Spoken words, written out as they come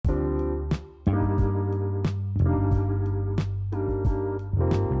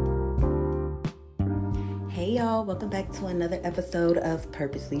y'all. Welcome back to another episode of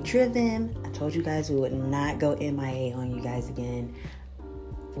Purposely Driven. I told you guys we would not go MIA on you guys again.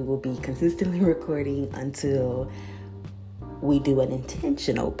 We will be consistently recording until we do an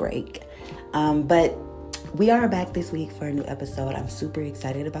intentional break. But we are back this week for a new episode. I'm super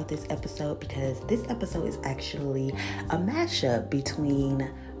excited about this episode because this episode is actually a mashup between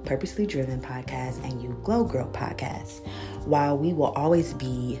Purposely Driven podcast and Gurl podcast. While we will always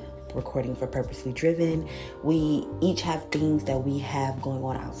be recording for Purposely Driven, we each have things that we have going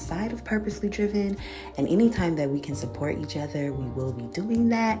on outside of Purposely Driven, and anytime that we can support each other, we will be doing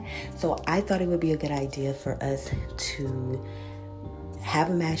that. So I thought it would be a good idea for us to have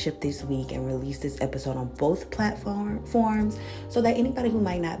a mashup this week and release this episode on both platforms so that anybody who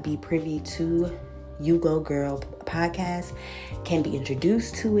might not be privy to Gurl podcast can be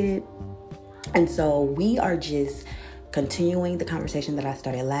introduced to it. And so we are just continuing the conversation that I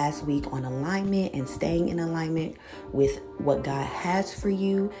started last week on alignment and staying in alignment with what God has for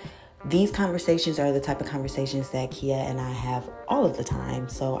you. These conversations are the type of conversations that Kia and I have all of the time.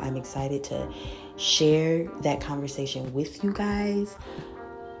 So I'm excited to share that conversation with you guys.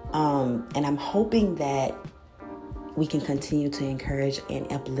 And I'm hoping that we can continue to encourage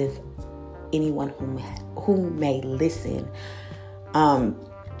and uplift anyone who may listen.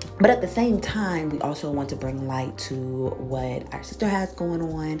 But at the same time, we also want to bring light to what our sister has going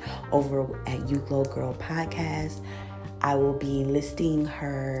on over at Gurl podcast. I will be listing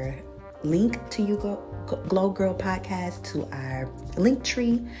her link to Gurl podcast to our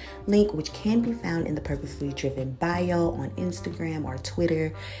Linktree link, which can be found in the Purposely Driven bio on Instagram or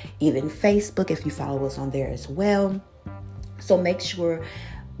Twitter, even Facebook if you follow us on there as well. So make sure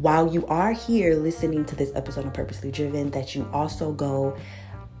while you are here listening to this episode of Purposely Driven that you also go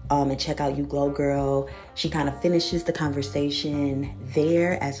and check out Gurl. She kind of finishes the conversation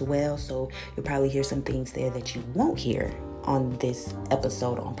there as well. So you'll probably hear some things there that you won't hear on this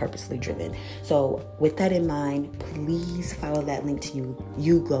episode on Purposely Driven. So with that in mind, please follow that link to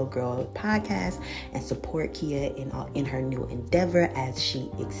Gurl podcast and support Kia in her new endeavor as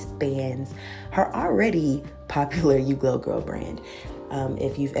she expands her already popular Gurl brand.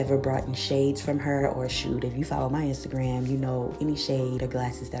 If you've ever brought in shades from her, or shoot, if you follow my Instagram, you know any shade or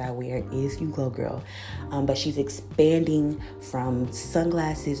glasses that I wear is Gurl. But she's expanding from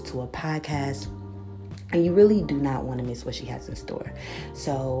sunglasses to a podcast, and you really do not want to miss what she has in store.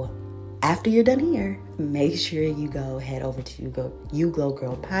 So after you're done here, make sure you head over to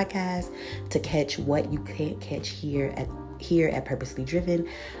Gurl podcast to catch what you can't catch here at Purposely Driven,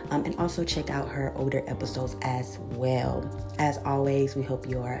 and also check out her older episodes as well. As always, we hope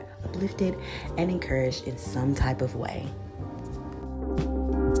you are uplifted and encouraged in some type of way.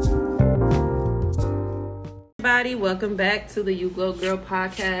 Everybody, welcome back to the Gurl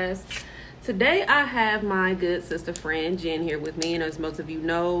podcast. Today I have my good sister friend Jen here with me, and as most of you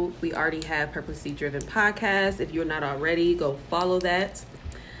know, we already have Purposely Driven podcast. If you're not already, go follow that.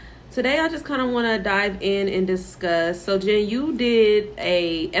 Today, I just kind of want to dive in and discuss. So, Jen, you did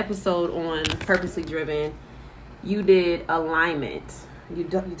a episode on Purposely Driven. You did alignment. You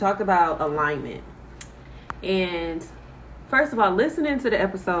talked about alignment. And first of all, listening to the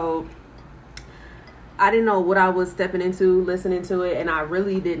episode, I didn't know what I was stepping into listening to it. And I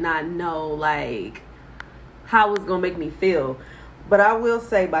really did not know, how it was going to make me feel. But I will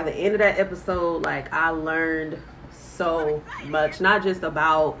say, by the end of that episode, I learned so much. Not just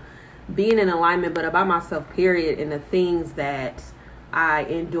about being in alignment, but about myself, period, and the things that I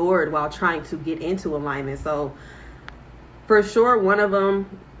endured while trying to get into alignment. So for sure, one of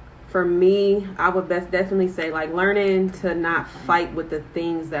them for me, I would definitely say learning to not fight with the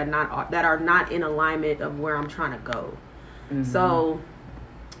things that are not in alignment of where I'm trying to go. Mm-hmm. So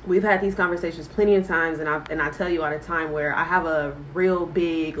we've had these conversations plenty of times, and I tell you at a time where I have a real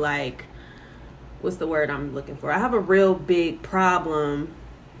big what's the word I'm looking for? I have a real big problem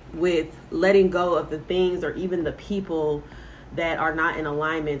with letting go of the things or even the people that are not in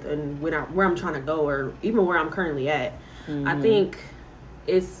alignment and where I'm trying to go, or even where I'm currently at. Mm-hmm. I think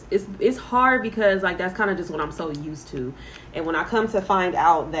it's hard because that's kind of just what I'm so used to. And when I come to find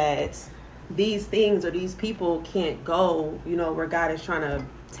out that these things or these people can't go, where God is trying to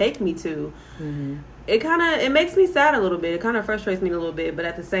take me to, mm-hmm. It makes me sad a little bit. It kind of frustrates me a little bit, but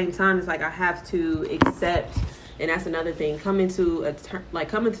at the same time, it's I have to accept. And that's another thing, coming to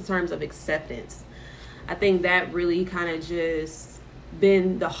terms of acceptance. I think that really kind of just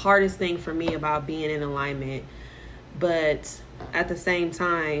been the hardest thing for me about being in alignment. But at the same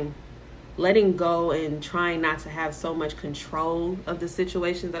time, letting go and trying not to have so much control of the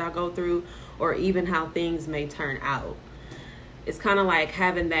situations that I go through, or even how things may turn out. It's kind of like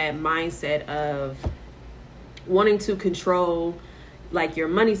having that mindset of wanting to control like your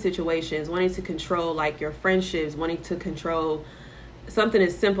money situations, wanting to control like your friendships, wanting to control something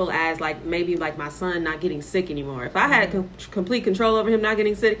as simple as like maybe like my son not getting sick anymore. If I had complete control over him not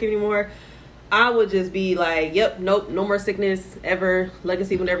getting sick anymore, I would just be like, yep, nope, no more sickness ever.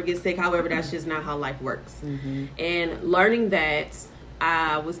 Legacy will never get sick. However, that's just not how life works. And learning that,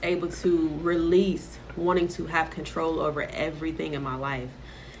 I was able to release wanting to have control over everything in my life.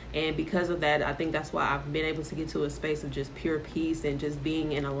 And because of that, I think that's why I've been able to get to a space of just pure peace and just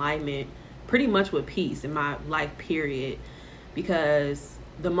being in alignment pretty much with peace in my life, period. Because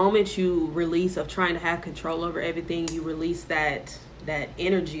the moment you release of trying to have control over everything, you release that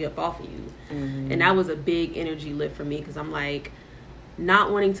energy up off of you. And that was a big energy lift for me, because I'm like,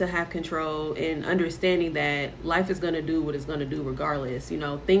 not wanting to have control and understanding that life is going to do what it's going to do regardless. You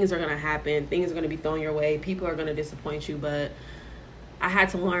know, things are going to happen, things are going to be thrown your way, people are going to disappoint you, but I had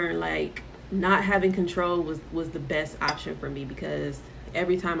to learn like not having control was the best option for me, because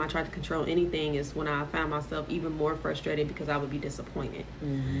every time I tried to control anything is when I found myself even more frustrated because I would be disappointed.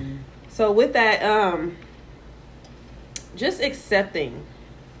 So with that, just accepting,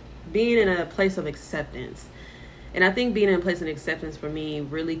 being in a place of acceptance. And I think being in a place of acceptance for me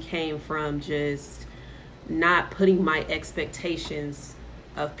really came from just not putting my expectations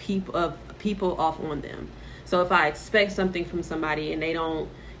of people off on them. So if I expect something from somebody and they don't,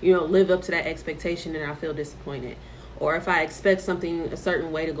 live up to that expectation, then I feel disappointed. Or if I expect something a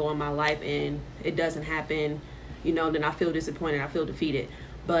certain way to go in my life and it doesn't happen, then I feel disappointed, I feel defeated.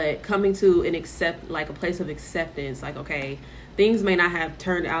 But coming to a place of acceptance, like, okay, things may not have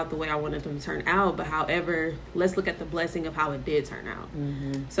turned out the way I wanted them to turn out, but however, let's look at the blessing of how it did turn out.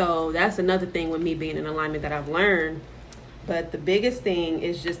 So that's another thing with me being in alignment that I've learned. But the biggest thing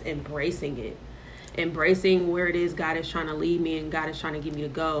is just embracing it. Embracing where it is God is trying to lead me and God is trying to get me to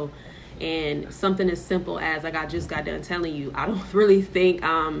go. And something as simple as, like I just got done telling you, I don't really think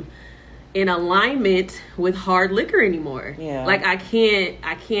I'm in alignment with hard liquor anymore. Like I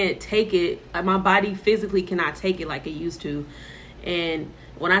can't take it. My body physically cannot take it like it used to. And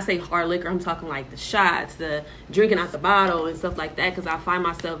when I say hard liquor, I'm talking like the shots, the drinking out the bottle and stuff like that, because I find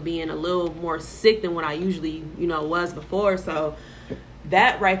myself being a little more sick than what I usually was before. So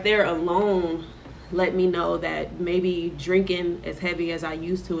that right there alone let me know that maybe drinking as heavy as I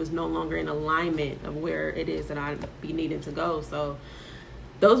used to is no longer in alignment of where it is that I be needing to go. So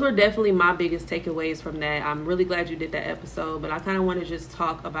those were definitely my biggest takeaways from that. I'm really glad you did that episode, but I kind of want to just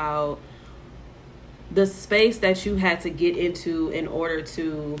talk about the space that you had to get into in order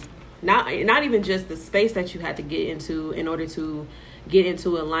to, not even just the space that you had to get into in order to get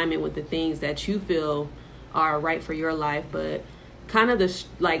into alignment with the things that you feel are right for your life, but kind of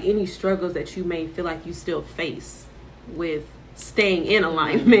any struggles that you may feel like you still face with staying in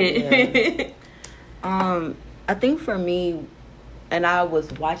alignment. I think for me, and I was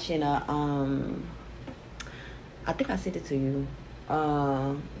watching I think I sent it to you.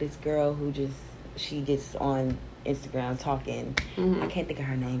 This girl who she gets on Instagram talking. I can't think of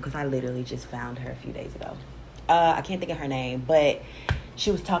her name because I literally just found her a few days ago. I can't think of her name, but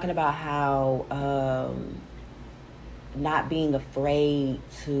she was talking about how not being afraid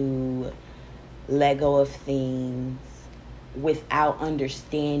to let go of things without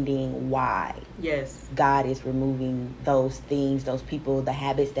understanding why God is removing those things, those people, the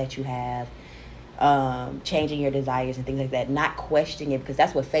habits that you have, changing your desires and things like that. Not questioning it, because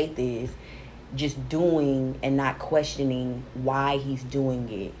that's what faith is. Just doing and not questioning why he's doing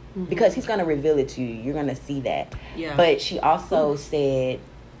it. Because he's going to reveal it to you. You're going to see that. But she also said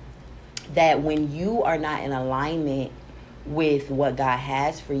that when you are not in alignment with what God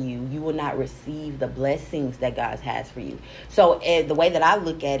has for you, you will not receive the blessings that God has for you. So the way that I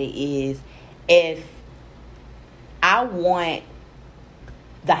look at it is, if I want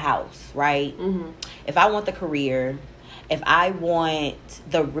the house, right? If I want the career, if I want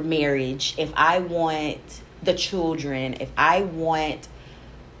the marriage, if I want the children, if I want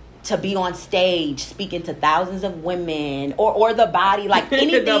to be on stage speaking to thousands of women, or the body, like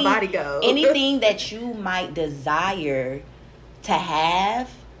anything, the body goes. Anything that you might desire to have,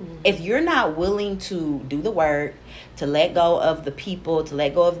 if you're not willing to do the work, to let go of the people, to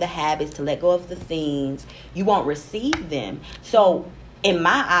let go of the habits, to let go of the things, you won't receive them. So in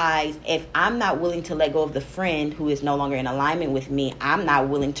my eyes, if I'm not willing to let go of the friend who is no longer in alignment with me, I'm not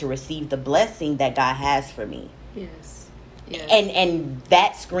willing to receive the blessing that God has for me. Yes. And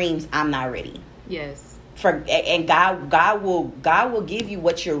that screams, I'm not ready. And God will give you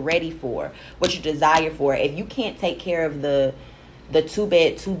what you're ready for, what you desire for. If you can't take care of the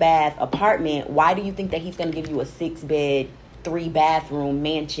 2-bed, 2-bath apartment, why do you think that he's going to give you a 6-bed 3-bathroom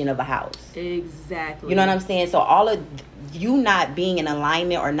mansion of a house. Exactly. You know what I'm saying? So all of you not being in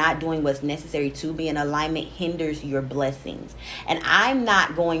alignment or not doing what's necessary to be in alignment hinders your blessings. And I'm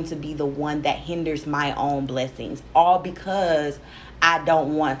not going to be the one that hinders my own blessings, all because I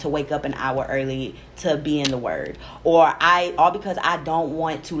don't want to wake up an hour early to be in the Word, all because I don't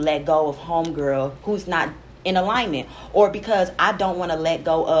want to let go of homegirl who's not in alignment, or because I don't want to let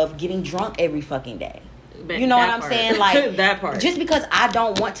go of getting drunk every fucking day. You know what I'm saying? Like, that part. Just because I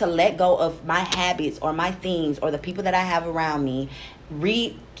don't want to let go of my habits or my things or the people that I have around me,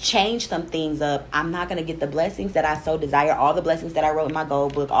 change some things up, I'm not going to get the blessings that I so desire, all the blessings that I wrote in my goal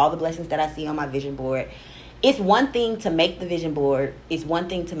book, all the blessings that I see on my vision board. It's one thing to make the vision board. It's one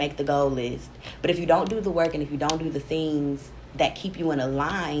thing to make the goal list. But if you don't do the work and if you don't do the things that keep you in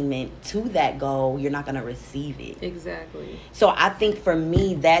alignment to that goal, you're not going to receive it. Exactly. So I think for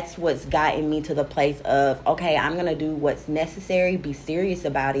me, that's what's gotten me to the place of, okay, I'm going to do what's necessary, be serious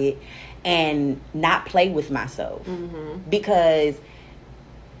about it, and not play with myself. Mm-hmm. Because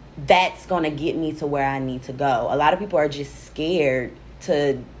that's going to get me to where I need to go. A lot of people are just scared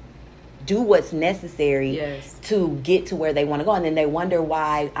to do what's necessary to get to where they want to go, and then they wonder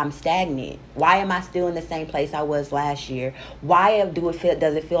why I'm stagnant. Why am I still in the same place I was last year? Why does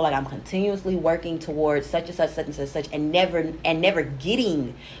it feel like I'm continuously working towards such and such and never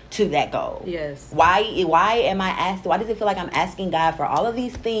getting to that goal? Yes. Why does it feel like I'm asking God for all of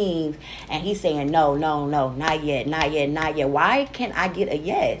these things and he's saying no, not yet. Why can't I get a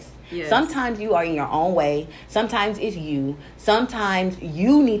yes? Yes. Sometimes you are in your own way. Sometimes it's you. Sometimes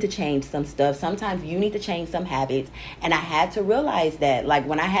you need to change some stuff. Sometimes you need to change some habits. And I had to realize that, like,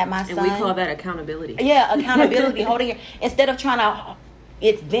 when I had my son. And we call that accountability. Yeah, accountability. Instead of trying to,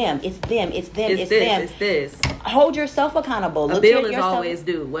 it's them. Hold yourself accountable. A bill is always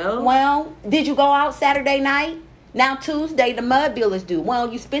due. Well, did you go out Saturday night? Now Tuesday, the mud bill is due.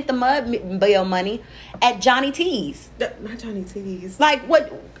 Well, you spent the mud bill money at Johnny T's. Not Johnny T's. Like,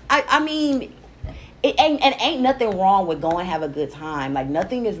 what? I mean, it ain't nothing wrong with going have a good time. Like,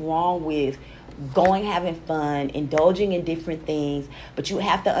 nothing is wrong with going having fun, indulging in different things. But you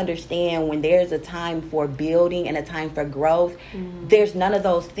have to understand, when there's a time for building and a time for growth, there's none of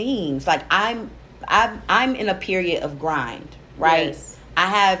those things. Like, I'm in a period of grind, right? Yes.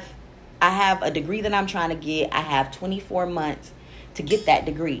 I have a degree that I'm trying to get. I have 24 months to get that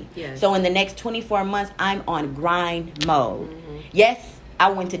degree. Yes. So in the next 24 months, I'm on grind mode. Mm-hmm. Yes, I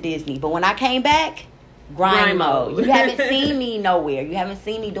went to Disney, but when I came back, grind mode. You haven't seen me nowhere. You haven't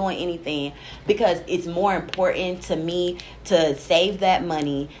seen me doing anything, because it's more important to me to save that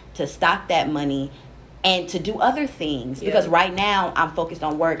money, to stock that money, and to do other things. Because right now, I'm focused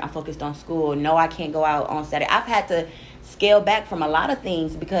on work. I'm focused on school. No, I can't go out on Saturday. I've had to scale back from a lot of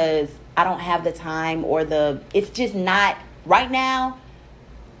things because I don't have the time it's just not right now.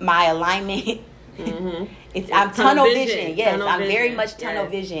 My alignment, I'm tunnel vision. Yes, I'm very much tunnel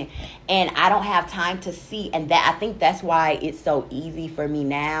vision, and I don't have time to see. And I think that's why it's so easy for me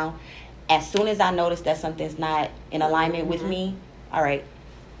now. As soon as I notice that something's not in alignment with me, all right,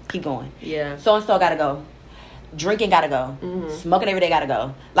 keep going. Yeah. So and so gotta go. Drinking gotta go. Smoking every day gotta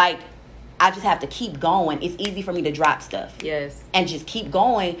go. Like, I just have to keep going. It's easy for me to drop stuff. Yes. And just keep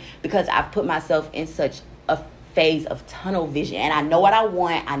going, because I've put myself in such a phase of tunnel vision, and I know what I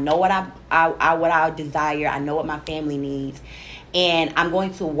want. I know what I desire. I know what my family needs, and I'm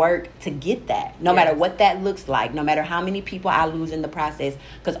going to work to get that, no matter what that looks like, no matter how many people I lose in the process,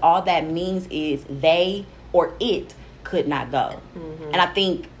 because all that means is they or it could not go. And I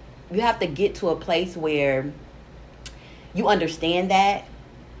think you have to get to a place where you understand that.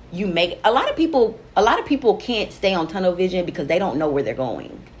 You make a lot of people can't stay on tunnel vision because they don't know where they're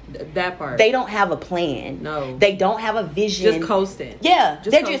going. That part. They don't have a plan. No. They don't have a vision. Just coasting. Yeah.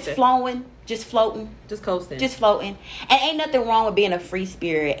 They're just flowing, just floating. Just coasting. Just floating. And ain't nothing wrong with being a free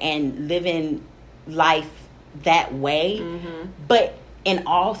spirit and living life that way. But in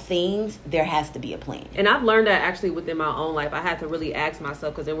all things, there has to be a plan. And I've learned that actually within my own life. I had to really ask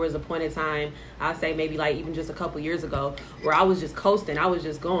myself, because there was a point in time, I'll say maybe like even just a couple years ago, where I was just coasting. I was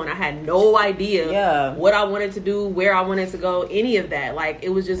just going. I had no idea what I wanted to do, where I wanted to go, any of that. Like, it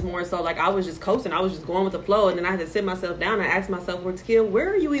was just more so like I was just coasting. I was just going with the flow. And then I had to sit myself down and ask myself, well, Tequila,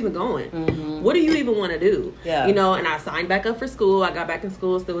 where are you even going? What do you even want to do? Yeah. You know, and I signed back up for school. I got back in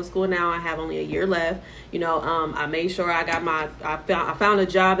school, still in school now. I have only a year left. You know, I made sure I got I I found a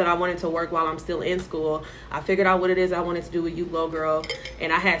job that I wanted to work while I'm still in school. I figured out what it is I wanted to do with Gurl,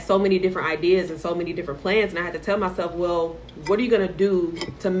 and I had so many different ideas and so many different plans, and I had to tell myself, well, what are you going to do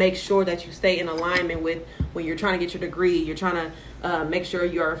to make sure that you stay in alignment with when you're trying to get your degree, you're trying to make sure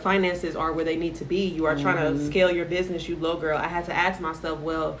your finances are where they need to be, you are trying to scale your business, Gurl. I had to ask myself,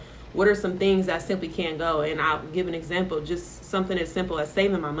 well, what are some things that simply can't go? And I'll give an example, just something as simple as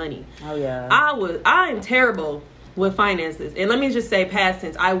saving my money. Oh, yeah. I am terrible with finances. And let me just say past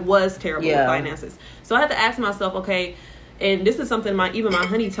tense, I was terrible with finances. So I had to ask myself, okay, and this is something even my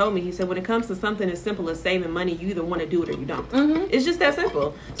honey told me. He said, when it comes to something as simple as saving money, you either want to do it or you don't. It's just that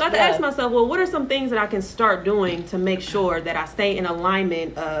simple. So I had to ask myself, well, what are some things that I can start doing to make sure that I stay in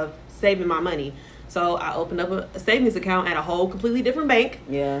alignment of saving my money? So I opened up a savings account at a whole completely different bank.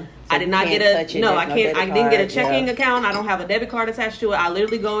 Yeah. So I did not get I didn't get a checking account. I don't have a debit card attached to it. I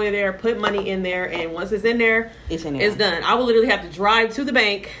literally go in there, put money in there, and once it's in there, it's done. I will literally have to drive to the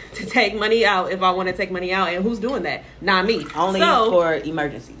bank to take money out if I want to take money out. And who's doing that? Not me. Only for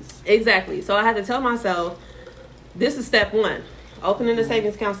emergencies. Exactly. So I had to tell myself, this is step one. Opening a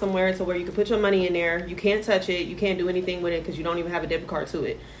savings account somewhere to where you can put your money in there. You can't touch it. You can't do anything with it because you don't even have a debit card to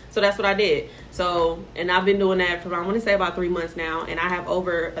it. So that's what I did. So, and I've been doing that for, I want to say, about 3 months now. And I have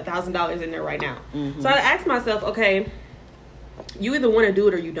over $1,000 in there right now. So I asked myself, okay, you either want to do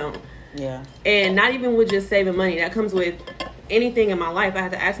it or you don't. Yeah. And not even with just saving money. That comes with anything in my life. I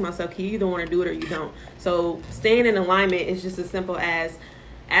have to ask myself, can you either want to do it or you don't? So staying in alignment is just as simple as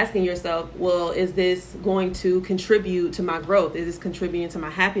asking yourself, well, is this going to contribute to my growth? Is this contributing to my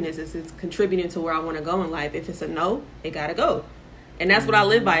happiness? Is this contributing to where I want to go in life? If it's a no, it got to go. And that's what I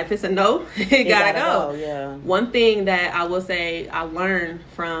live by. If it's a no, it gotta go. Yeah. One thing that I will say I learned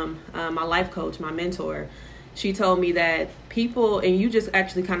from my life coach, my mentor, she told me that people, and you just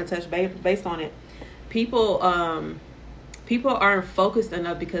actually kind of touched based on it, people aren't focused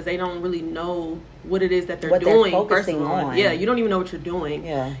enough because they don't really know what it is that they're doing. First of all, yeah, you don't even know what you're doing.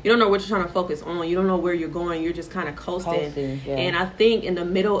 Yeah, you don't know what you're trying to focus on. You don't know where you're going. You're just kind of coasting. Yeah. And I think in the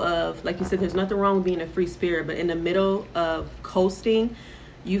middle of, like you said, there's nothing wrong with being a free spirit, but in the middle of coasting,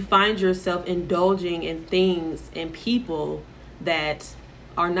 you find yourself indulging in things and people that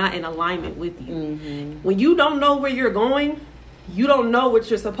are not in alignment with you. When you don't know where you're going, you don't know what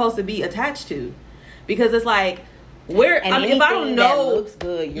you're supposed to be attached to, because it's like, if I don't know, that looks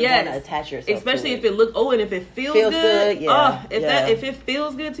good, you're gonna attach yourself. Especially to if it looks and if it feels good. If it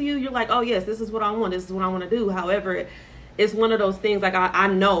feels good to you, you're like, oh yes, this is what I want. This is what I want to do. However, it's one of those things. Like I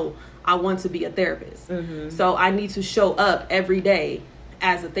know I want to be a therapist, so I need to show up every day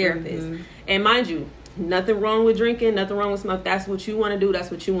as a therapist. And mind you, nothing wrong with drinking, nothing wrong with smoke. That's what you want to do. That's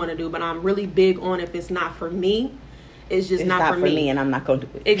what you want to do. But I'm really big on, if it's not for me, it's just not for me, and I'm not going to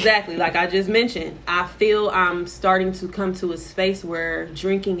do it. Exactly. Like I just mentioned, I feel I'm starting to come to a space where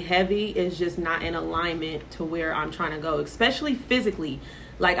drinking heavy is just not in alignment to where I'm trying to go, especially physically.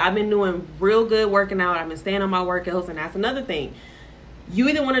 Like I've been doing real good working out. I've been staying on my workouts, and that's another thing. You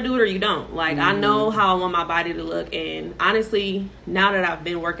either want to do it or you don't. Like I know how I want my body to look, and honestly, now that I've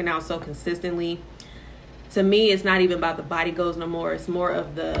been working out so consistently, to me, it's not even about the body goals no more. It's more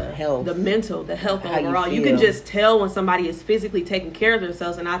of the health, the mental, the health overall. You can just tell when somebody is physically taking care of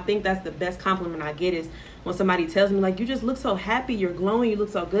themselves. And I think that's the best compliment I get, is when somebody tells me, like, you just look so happy, you're glowing, you look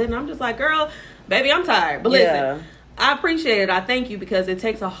so good. And I'm just like, girl, baby, I'm tired. But listen, I appreciate it. I thank you, because it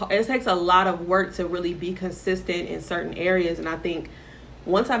takes a lot of work to really be consistent in certain areas. And I think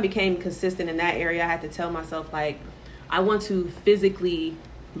once I became consistent in that area, I had to tell myself, like, I want to physically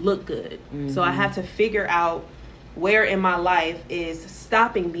look good. So I have to figure out where in my life is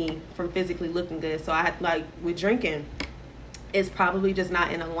stopping me from physically looking good. So I had, like with drinking, it's probably just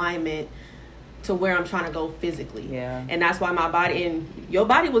not in alignment to where I'm trying to go physically. And that's why my body, and your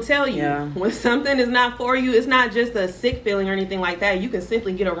body will tell you when something is not for you. It's not just a sick feeling or anything like that. You can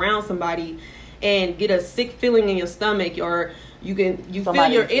simply get around somebody and get a sick feeling in your stomach, or you feel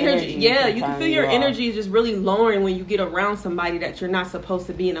your energy. Yeah, you can feel your energy just really lowering when you get around somebody that you're not supposed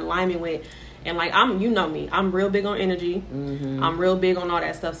to be in alignment with. And like you know me, I'm real big on energy. I'm real big on all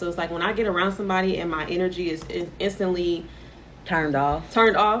that stuff. So it's like when I get around somebody and my energy is instantly turned off.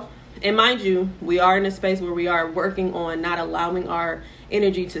 And mind you, we are in a space where we are working on not allowing our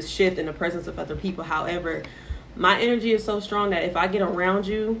energy to shift in the presence of other people. However, my energy is so strong that if I get around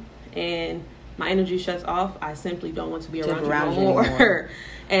you and my energy shuts off, I simply don't want to be around you no more.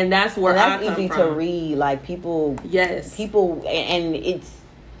 And that's where I come from. That's easy to read. Like people, and it's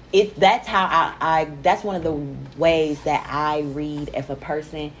that's how I that's one of the ways that I read if a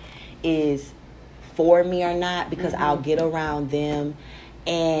person is for me or not, because I'll get around them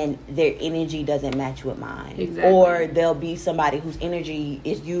and their energy doesn't match with mine. Exactly. Or there'll be somebody whose energy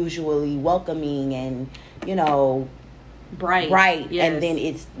is usually welcoming and, you know, bright. Yes. And then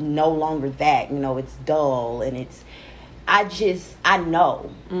it's no longer that, you know, it's dull and it's, I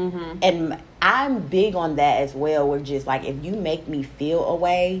know. Mm-hmm. And I'm big on that as well. Where just like, if you make me feel a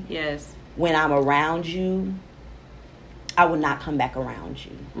way, yes, when I'm around you, I will not come back around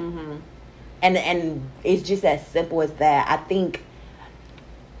you. Mm-hmm. And it's just as simple as that. I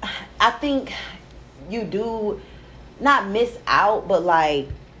think you do not miss out, but like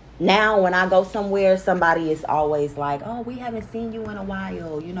now when I go somewhere, somebody is always like, oh, we haven't seen you in a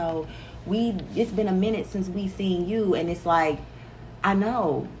while, you know, it's been a minute since we seen you. And it's like, I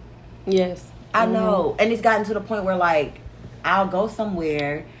know. Yes. I know. And it's gotten to the point where like I'll go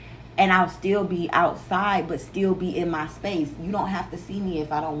somewhere and I'll still be outside but still be in my space. You don't have to see me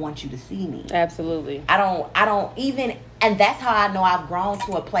if I don't want you to see me. Absolutely. I don't even, and that's how I know I've grown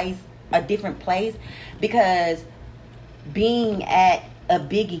to a different place, because being at a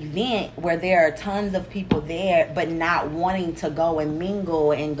big event where there are tons of people there, but not wanting to go and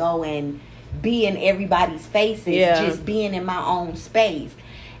mingle and go and be in everybody's faces, just being in my own space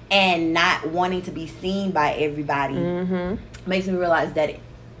and not wanting to be seen by everybody, makes me realize that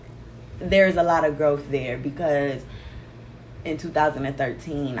there's a lot of growth there, because in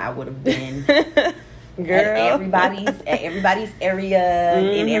 2013 I would have been at everybody's area,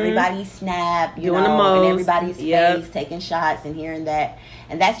 in everybody's snap, you doing know, in everybody's face, taking shots and hearing that.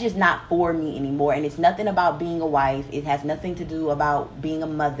 And that's just not for me anymore. And it's nothing about being a wife. It has nothing to do about being a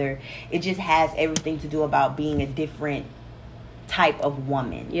mother. It just has everything to do about being a different type of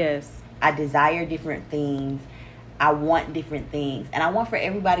woman. Yes. I desire different things. I want different things. And I want for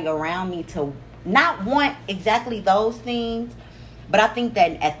everybody around me to not want exactly those things. But I think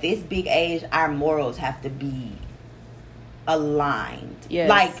that at this big age, our morals have to be aligned. Yes.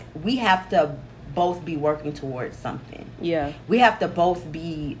 Like, we have to both be working towards something. Yeah. We have to both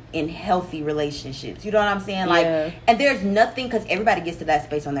be in healthy relationships. You know what I'm saying? Like, yeah. And there's nothing, because everybody gets to that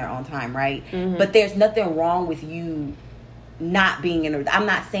space on their own time, right? Mm-hmm. But there's nothing wrong with you not being in I'm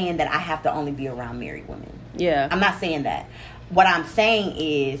not saying that I have to only be around married women. Yeah. I'm not saying that. What I'm saying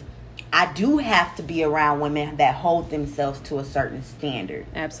is, I do have to be around women that hold themselves to a certain standard.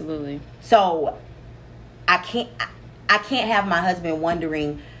 Absolutely. So I can't have my husband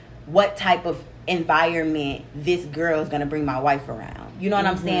wondering what type of environment this girl is going to bring my wife around. You know what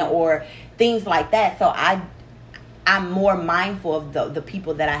I'm saying? Or things like that. So I'm more mindful of the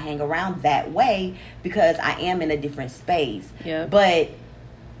people that I hang around that way, because I am in a different space. Yeah. But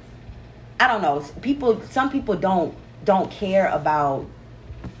I don't know. Some people don't care about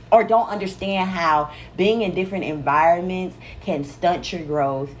or don't understand how being in different environments can stunt your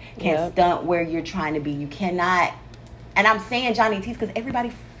growth, can stunt where you're trying to be. You cannot, and I'm saying Johnny T's because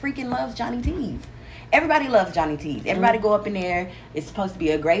everybody freaking loves Johnny T's. Everybody loves Johnny T's. Everybody go up in there. It's supposed to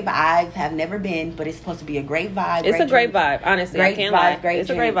be a great vibe. Have never been, but it's supposed to be a great vibe. It's a great vibe, honestly. Great I can't vibe, lie. Great it's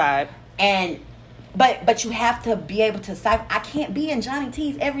drinks. A great vibe. And but you have to be able to cipher. I can't be in Johnny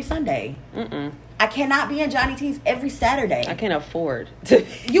T's every Sunday. Mm-mm. I cannot be in Johnny T's every Saturday. I can't afford to.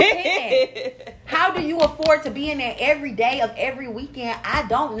 You can't. How do you afford to be in there every day of every weekend? I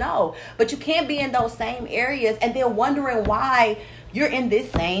don't know. But you can't be in those same areas and then wondering why you're in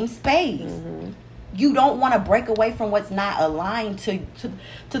this same space. Mm-hmm. You don't want to break away from what's not aligned to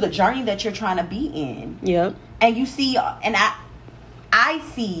the journey that you're trying to be in. Yep. And you see, and I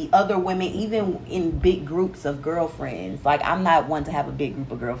see other women, even in big groups of girlfriends. Like, I'm not one to have a big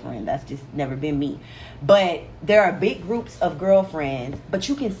group of girlfriends. That's just never been me. But there are big groups of girlfriends, but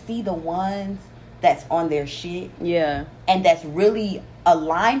you can see the ones that's on their shit. Yeah. And that's really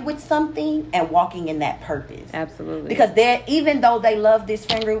aligned with something and walking in that purpose. Absolutely. Because even though they love this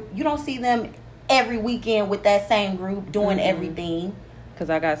friend group, you don't see them every weekend with that same group doing everything. Because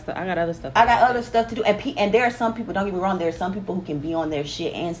I got other stuff. I got other stuff to do. And there are some people, don't get me wrong, there are some people who can be on their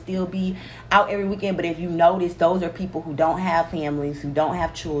shit and still be out every weekend. But if you notice, those are people who don't have families, who don't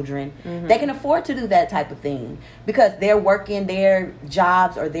have children. Mm-hmm. They can afford to do that type of thing because they're working their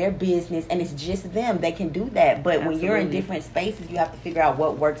jobs or their business and it's just them. They can do that. But when you're in different spaces, you have to figure out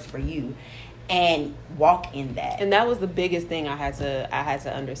what works for you and walk in that. And that was the biggest thing I had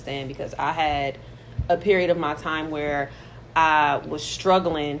to understand, because I had a period of my time where I was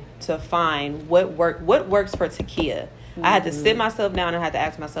struggling to find what works for Takia. Mm-hmm. I had to sit myself down and I had to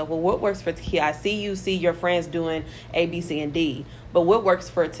ask myself, well, what works for Takia? I see your friends doing A, B, C, and D, but what works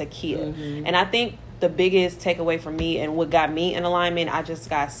for Takia? Mm-hmm. And I think the biggest takeaway for me and what got me in alignment, I just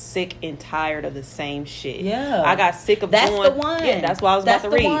got sick and tired of the same shit. Yeah. I got sick of That's the one. Yeah, that's what I was about to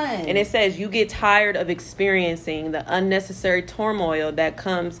read. One. And it says you get tired of experiencing the unnecessary turmoil that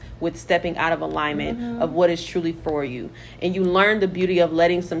comes with stepping out of alignment of what is truly for you. And you learn the beauty of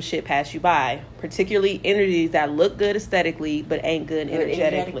letting some shit pass you by, particularly energies that look good aesthetically but ain't good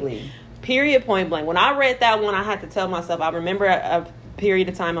energetically. Period, point blank. When I read that one, I had to tell myself, I remember a period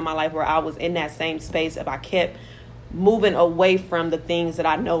of time in my life where I was in that same space if I kept moving away from the things that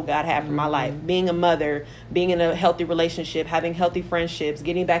I know God had for my life. Being a mother, being in a healthy relationship, having healthy friendships,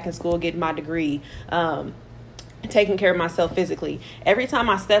 getting back in school, getting my degree, taking care of myself physically. Every time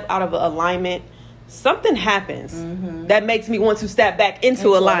I step out of alignment, something happens that makes me want to step back into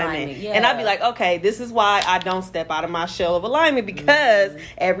alignment. Yeah. And I'd be like, okay, this is why I don't step out of my shell of alignment, because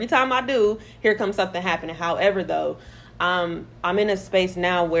every time I do, here comes something happening. However, though, I'm in a space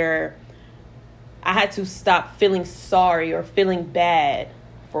now where I had to stop feeling sorry or feeling bad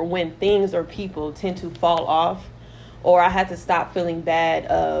for when things or people tend to fall off, or I had to stop feeling bad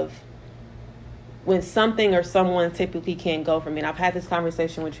of when something or someone typically can't go for me. And I've had this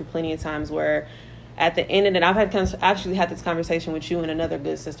conversation with you plenty of times where at the end of it, I've actually had this conversation with you and another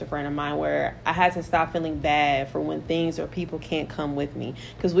good sister friend of mine where I had to stop feeling bad for when things or people can't come with me,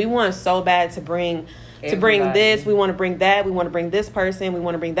 because we want so bad to bring this, we want to bring that, we want to bring this person, we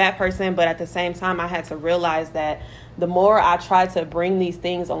want to bring that person. But at the same time, I had to realize that the more I try to bring these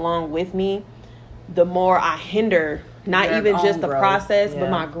things along with me, the more I hinder not even just the process, but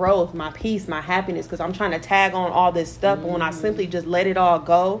my growth, my peace, my happiness, because I'm trying to tag on all this stuff. But when I simply just let it all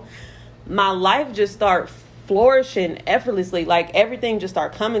go, my life just start flourishing effortlessly. Like everything just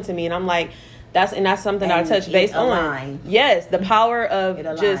start coming to me, and I'm like, that's something that I touch base on. Yes, the power of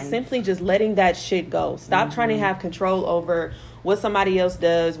just simply just letting that shit go. Stop trying to have control over what somebody else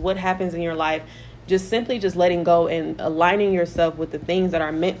does, what happens in your life. Just simply just letting go and aligning yourself with the things that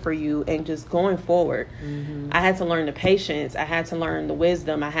are meant for you and just going forward. I had to learn the patience. I had to learn the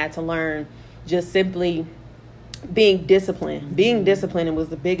wisdom. I had to learn just simply being disciplined. Being disciplined was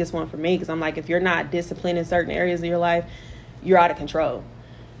the biggest one for me, because I'm like, if you're not disciplined in certain areas of your life, you're out of control.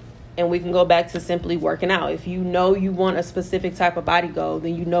 And we can go back to simply working out. If you know you want a specific type of body goal,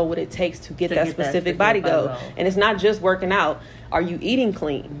 then you know what it takes to get that specific body goal. And it's not just working out. Are you eating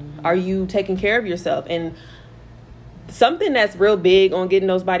clean? Are you taking care of yourself? And something that's real big on getting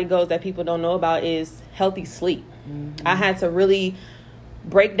those body goals that people don't know about is healthy sleep. I had to really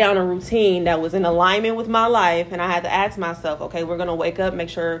break down a routine that was in alignment with my life, and I had to ask myself, okay, we're going to wake up, make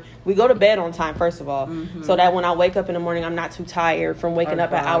sure we go to bed on time, first of all, so that when I wake up in the morning, I'm not too tired from waking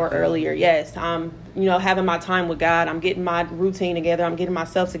up an hour earlier. Yes, I'm, having my time with God. I'm getting my routine together. I'm getting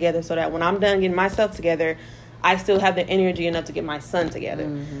myself together, so that when I'm done getting myself together, I still have the energy enough to get my son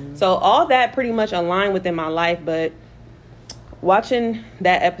together. So all that pretty much aligned within my life. But watching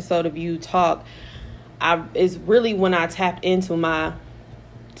that episode of you talk, is really when I tapped into my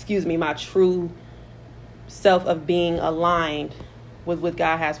true self of being aligned with what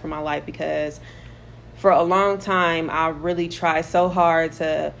God has for my life. Because for a long time, I really tried so hard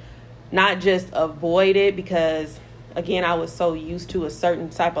to not just avoid it, because again, I was so used to a certain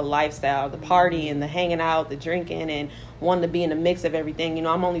type of lifestyle, the partying, the hanging out, the drinking, and wanting to be in the mix of everything.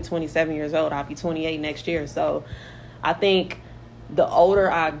 I'm only 27 years old. I'll be 28 next year. So I think the older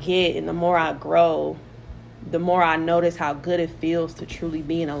I get and the more I grow, the more I notice how good it feels to truly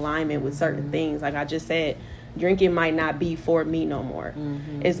be in alignment with certain things. Like I just said, drinking might not be for me no more.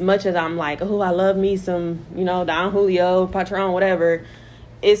 As much as I'm like, oh, I love me some, Don Julio, Patron, whatever.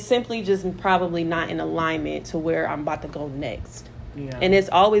 It's simply just probably not in alignment to where I'm about to go next. And it's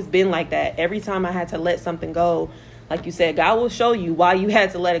always been like that. Every time I had to let something go, like you said, God will show you why you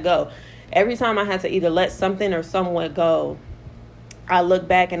had to let it go. Every time I had to either let something or someone go, I look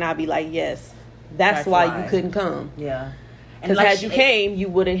back and I'll be like, yes, that's why you couldn't come. Yeah. Because like had you came, you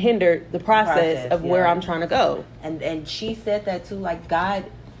would have hindered the process of where I'm trying to go. And she said that too, like God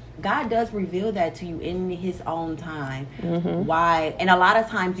does reveal that to you in his own time. Why? And a lot of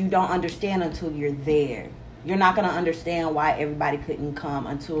times you don't understand until you're there. You're not going to understand why everybody couldn't come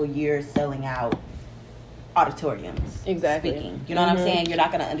until you're selling out auditoriums. Exactly. Speaking. You know what I'm saying? You're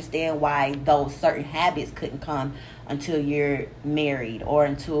not going to understand why those certain habits couldn't come until you're married or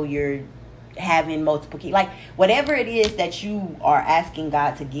until you're having multiple kids. Like whatever it is that you are asking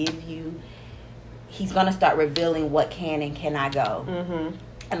God to give you, he's going to start revealing what can and cannot go.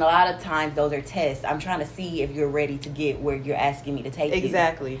 And a lot of times those are tests. I'm trying to see if you're ready to get where you're asking me to take you.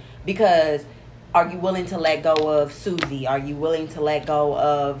 Exactly. Because are you willing to let go of Susie? Are you willing to let go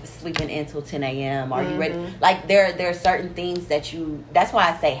of sleeping until 10 a.m.? Are you ready? Like, there are certain things that that's why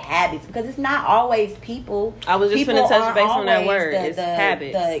I say habits, because it's not always people. I was just going to touch base on that word. It's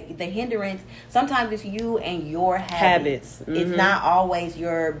habits. The hindrance. Sometimes it's you and your habits. It's not always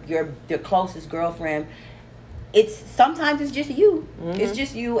your closest girlfriend. Sometimes it's just you. It's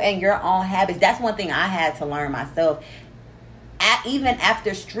just you and your own habits. That's one thing I had to learn myself. Even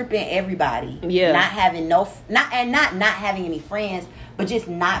after stripping everybody, not having not having any friends, but just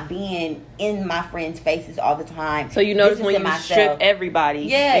not being in my friends' faces all the time. So you notice when you strip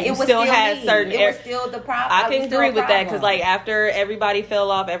everybody, it was still had certain. It was still the problem. I can agree with that, because like after everybody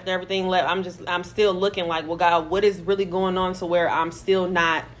fell off, after everything left, I'm still looking like, well, God, what is really going on to where I'm still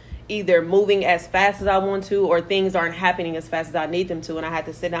not either moving as fast as I want to, or things aren't happening as fast as I need them to. And I had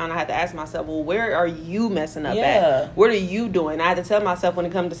to sit down and I had to ask myself, well, where are you messing up at? What are you doing? I had to tell myself when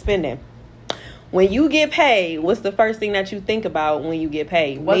it comes to spending. When you get paid, what's the first thing that you think about when you get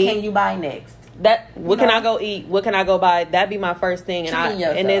paid? What can you buy next? What can I go eat? What can I go buy? That'd be my first thing.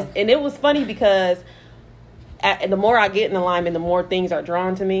 And it was funny because the more I get in alignment, the more things are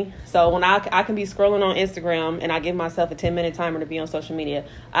drawn to me. So when I can be scrolling on Instagram and I give myself a 10-minute timer to be on social media.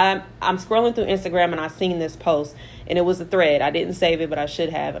 I'm scrolling through Instagram and I seen this post, and it was a thread. I didn't save it, but I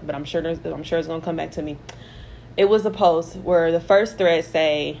should have. But I'm sure it's going to come back to me. It was a post where the first thread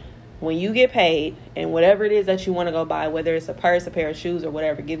say, when you get paid and whatever it is that you want to go buy, whether it's a purse, a pair of shoes, or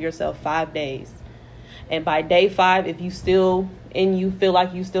whatever, give yourself 5 days. And by day 5, if you feel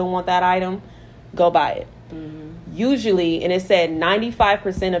like you still want that item, go buy it. Usually, and it said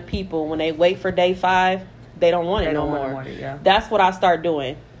 95% of people, when they wait for day 5, they don't want it no more. That's what I start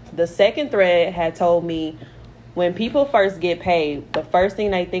doing. The second thread had told me, when people first get paid, the first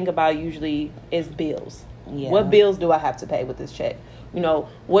thing they think about usually is bills. What bills do I have to pay with this check?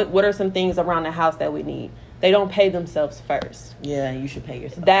 What are some things around the house that we need? They don't pay themselves first. Yeah, you should pay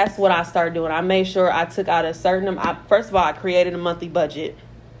yourself. That's what I started doing. I made sure I took out a certain amount. First of all, I created a monthly budget.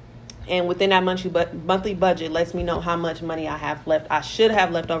 And within that monthly budget lets me know how much money I have left. I should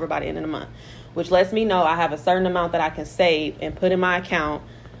have left over by the end of the month, which lets me know I have a certain amount that I can save and put in my account.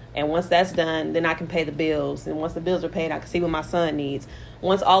 And once that's done, then I can pay the bills. And once the bills are paid, I can see what my son needs.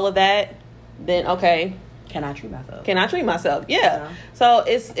 Once all of that, then okay. Can I treat myself? Yeah. So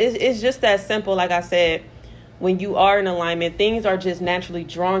it's just that simple. Like I said, when you are in alignment, things are just naturally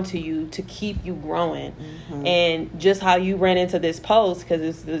drawn to you to keep you growing. And just how you ran into this post,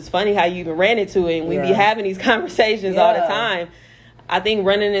 because it's funny how you even ran into it, and we be having these conversations all the time. I think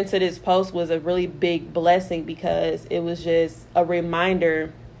running into this post was a really big blessing, because it was just a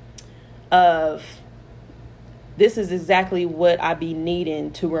reminder of, this is exactly what I be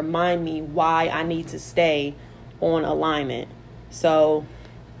needing to remind me why I need to stay on alignment. So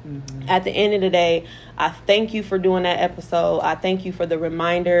at the end of the day, I thank you for doing that episode. I thank you for the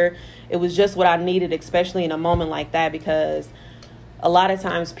reminder. It was just what I needed, especially in a moment like that, because a lot of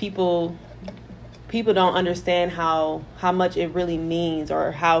times people don't understand how much it really means,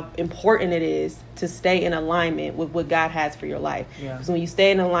 or how important it is to stay in alignment with what God has for your life. Because when you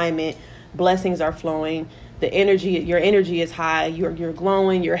stay in alignment, blessings are flowing. Your energy is high. You're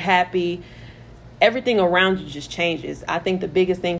glowing. You're happy. Everything around you just changes. I think the biggest thing